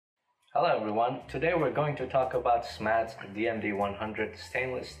Hello everyone, today we're going to talk about Smad's DMD100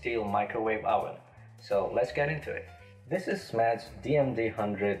 stainless steel microwave oven. So let's get into it. This is Smad's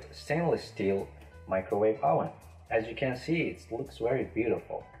DMD100 stainless steel microwave oven. As you can see, it looks very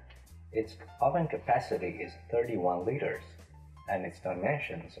beautiful. Its oven capacity is 31 liters and its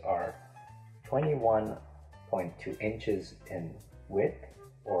dimensions are 21.2 inches in width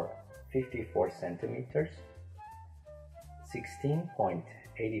or 54 centimeters,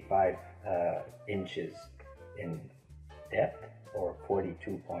 16.85 inches in depth or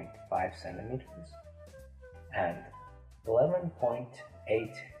 42.5 centimeters, and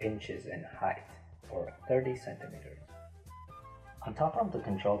 11.8 inches in height or 30 centimeters. On top of the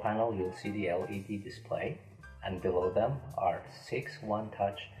control panel, you'll see the LED display, and below them are 6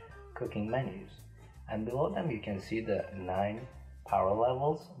 one-touch cooking menus. And below them you can see the 9 power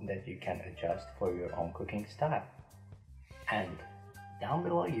levels that you can adjust for your own cooking style. And down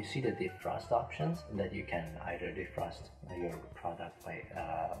below you see the defrost options that you can either defrost your product by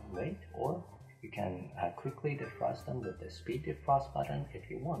weight, or you can quickly defrost them with the speed defrost button if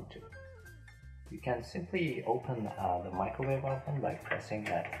you want to. You can simply open the microwave oven by pressing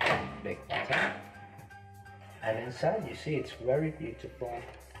that big button. And inside you see it's very beautiful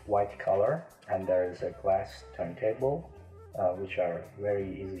white color, and there is a glass turntable which are very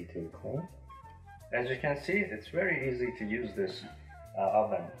easy to clean. As you can see, it's very easy to use this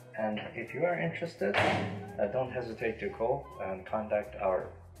oven, and if you are interested, don't hesitate to call and contact our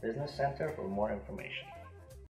business center for more information.